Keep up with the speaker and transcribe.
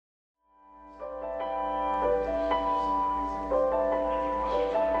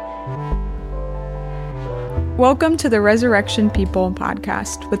Welcome to the Resurrection People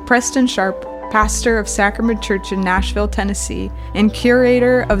podcast with Preston Sharp, pastor of Sacrament Church in Nashville, Tennessee, and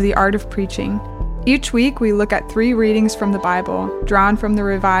curator of the Art of Preaching. Each week, we look at 3 readings from the Bible, drawn from the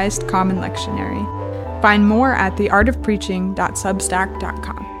Revised Common Lectionary. Find more at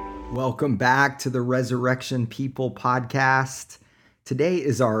theartofpreaching.substack.com. Welcome back to the Resurrection People podcast. Today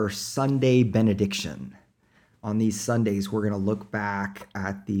is our Sunday benediction. On these Sundays, we're going to look back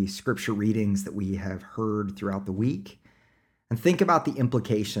at the scripture readings that we have heard throughout the week and think about the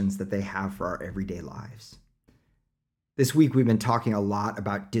implications that they have for our everyday lives. This week, we've been talking a lot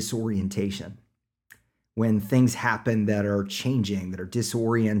about disorientation. When things happen that are changing, that are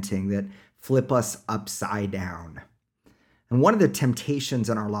disorienting, that flip us upside down. And one of the temptations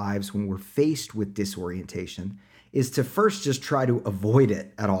in our lives when we're faced with disorientation is to first just try to avoid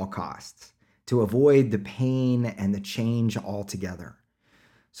it at all costs, to avoid the pain and the change altogether.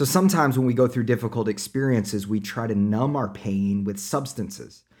 So sometimes when we go through difficult experiences, we try to numb our pain with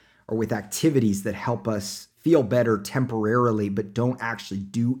substances or with activities that help us feel better temporarily, but don't actually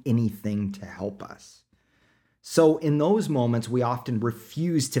do anything to help us. So in those moments, we often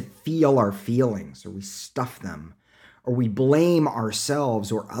refuse to feel our feelings, or we stuff them, or we blame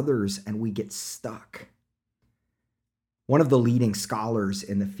ourselves or others, and we get stuck. One of the leading scholars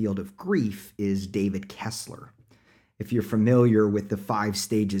in the field of grief is David Kessler. If you're familiar with the 5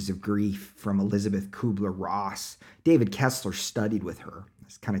 stages of grief from Elizabeth Kubler-Ross, David Kessler studied with her.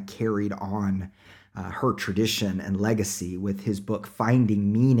 It's kind of carried on her tradition and legacy with his book,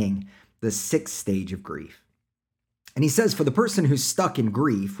 Finding Meaning, the 6th stage of grief. And he says, for the person who's stuck in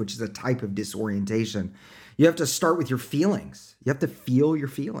grief, which is a type of disorientation, you have to start with your feelings. You have to feel your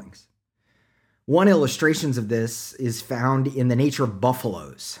feelings. One illustration of this is found in the nature of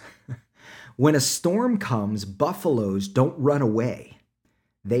buffaloes. When a storm comes, buffaloes don't run away.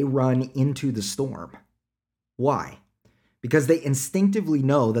 They run into the storm. Why? Because they instinctively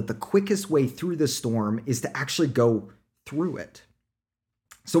know that the quickest way through the storm is to actually go through it.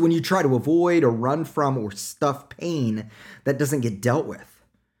 So when you try to avoid or run from or stuff pain, that doesn't get dealt with.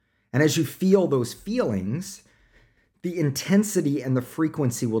 And as you feel those feelings, the intensity and the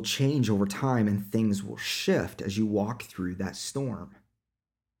frequency will change over time and things will shift as you walk through that storm.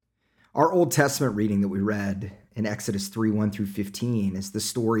 Our Old Testament reading that we read in Exodus 3, 1-15 is the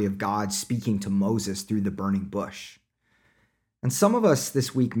story of God speaking to Moses through the burning bush. And some of us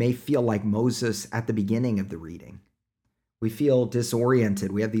this week may feel like Moses at the beginning of the reading. We feel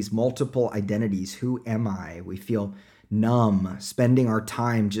disoriented. We have these multiple identities. Who am I? We feel numb, spending our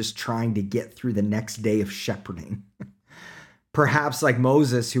time just trying to get through the next day of shepherding. Perhaps like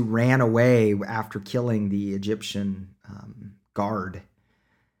Moses, who ran away after killing the Egyptian guard,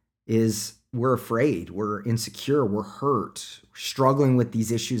 we're afraid, we're insecure, we're hurt, struggling with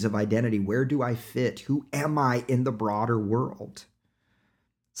these issues of identity. Where do I fit? Who am I in the broader world?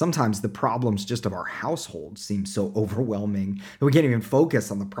 Sometimes the problems just of our household seem so overwhelming that we can't even focus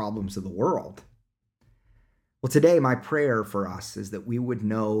on the problems of the world. Well, today, my prayer for us is that we would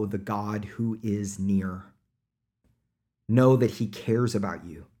know the God who is near. Know that he cares about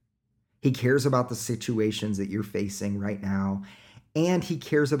you. He cares about the situations that you're facing right now, and he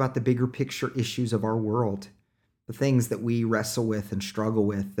cares about the bigger picture issues of our world, the things that we wrestle with and struggle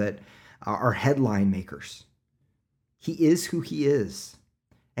with that are headline makers. He is who he is,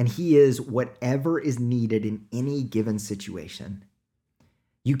 and he is whatever is needed in any given situation.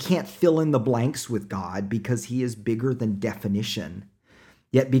 You can't fill in the blanks with God because he is bigger than definition.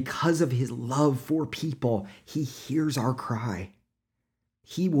 Yet because of his love for people, he hears our cry.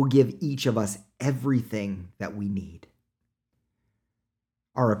 He will give each of us everything that we need.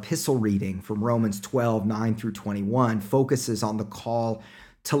 Our epistle reading from Romans 12, 9-21 focuses on the call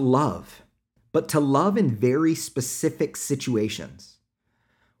to love, but to love in very specific situations.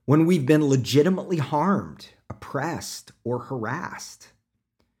 When we've been legitimately harmed, oppressed, or harassed.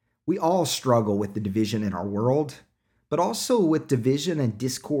 We all struggle with the division in our world, but also with division and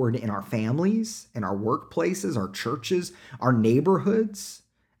discord in our families, in our workplaces, our churches, our neighborhoods,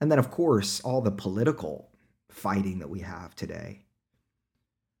 and then, of course, all the political fighting that we have today.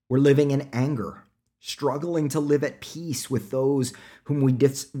 We're living in anger, struggling to live at peace with those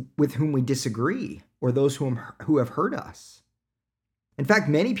with whom we disagree, or those who have hurt us. In fact,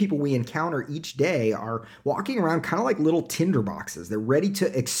 many people we encounter each day are walking around kind of like little tinder boxes. They're ready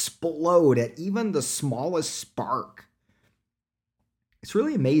to explode at even the smallest spark. It's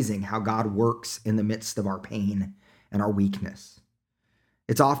really amazing how God works in the midst of our pain and our weakness.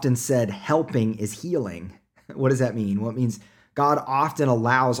 It's often said helping is healing. What does that mean? Well, it means God often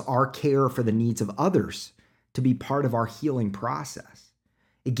allows our care for the needs of others to be part of our healing process.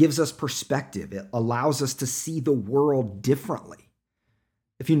 It gives us perspective. It allows us to see the world differently.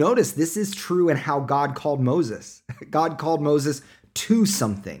 If you notice, this is true in how God called Moses. God called Moses to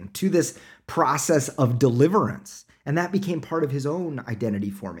something, to this process of deliverance. And that became part of his own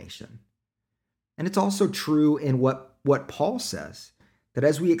identity formation. And it's also true in what Paul says, that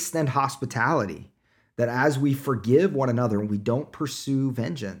as we extend hospitality, that as we forgive one another and we don't pursue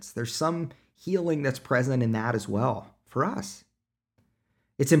vengeance, there's some healing that's present in that as well for us.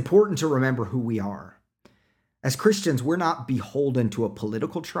 It's important to remember who we are. As Christians, we're not beholden to a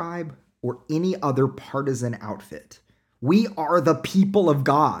political tribe or any other partisan outfit. We are the people of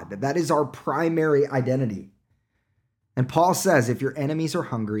God. That is our primary identity. And Paul says, if your enemies are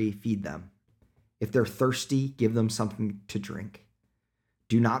hungry, feed them. If they're thirsty, give them something to drink.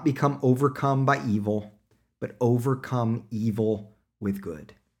 Do not become overcome by evil, but overcome evil with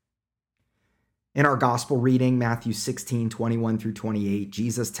good. In our gospel reading, Matthew 16:21-28,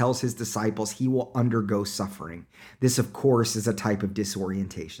 Jesus tells his disciples he will undergo suffering. This, of course, is a type of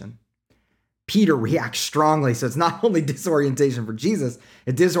disorientation. Peter reacts strongly, so it's not only disorientation for Jesus,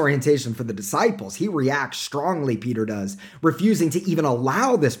 it's disorientation for the disciples. He reacts strongly, Peter does, refusing to even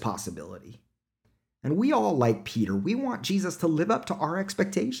allow this possibility. And we all, like Peter, we want Jesus to live up to our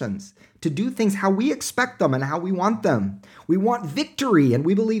expectations, to do things how we expect them and how we want them. We want victory, and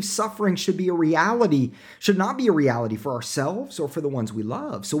we believe suffering should not be a reality for ourselves or for the ones we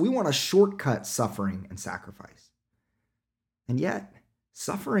love. So we want to shortcut suffering and sacrifice. And yet,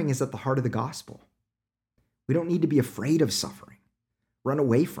 suffering is at the heart of the gospel. We don't need to be afraid of suffering, run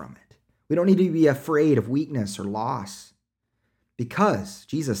away from it. We don't need to be afraid of weakness or loss, because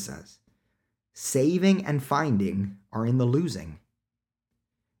Jesus says, saving and finding are in the losing.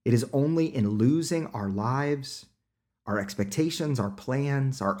 It is only in losing our lives, our expectations, our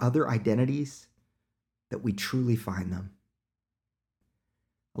plans, our other identities that we truly find them.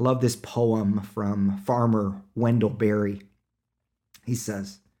 I love this poem from farmer Wendell Berry. He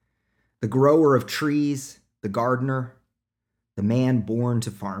says, the grower of trees, the gardener, the man born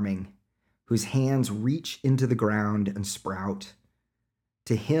to farming, whose hands reach into the ground and sprout,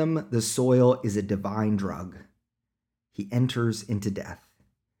 to him, the soil is a divine drug. He enters into death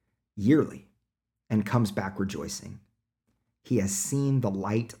yearly and comes back rejoicing. He has seen the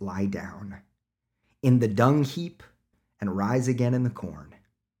light lie down in the dung heap and rise again in the corn.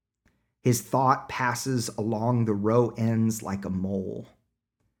 His thought passes along the row ends like a mole.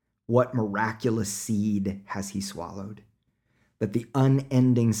 What miraculous seed has he swallowed, that the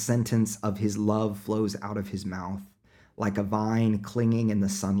unending sentence of his love flows out of his mouth, like a vine clinging in the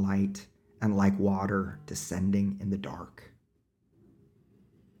sunlight and like water descending in the dark.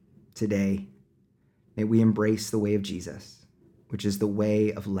 Today, may we embrace the way of Jesus, which is the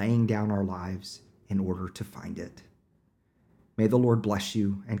way of laying down our lives in order to find it. May the Lord bless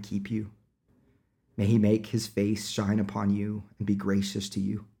you and keep you. May he make his face shine upon you and be gracious to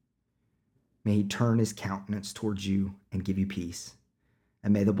you. May he turn his countenance towards you and give you peace.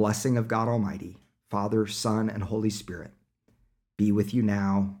 And may the blessing of God Almighty, Father, Son, and Holy Spirit be with you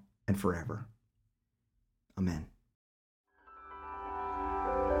now and forever. Amen.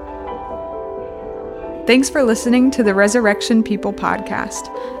 Thanks for listening to the Resurrection People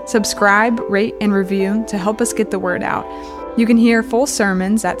podcast. Subscribe, rate, and review to help us get the word out. You can hear full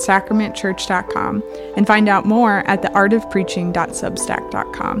sermons at sacramentchurch.com and find out more at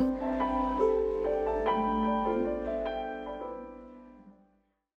theartofpreaching.substack.com.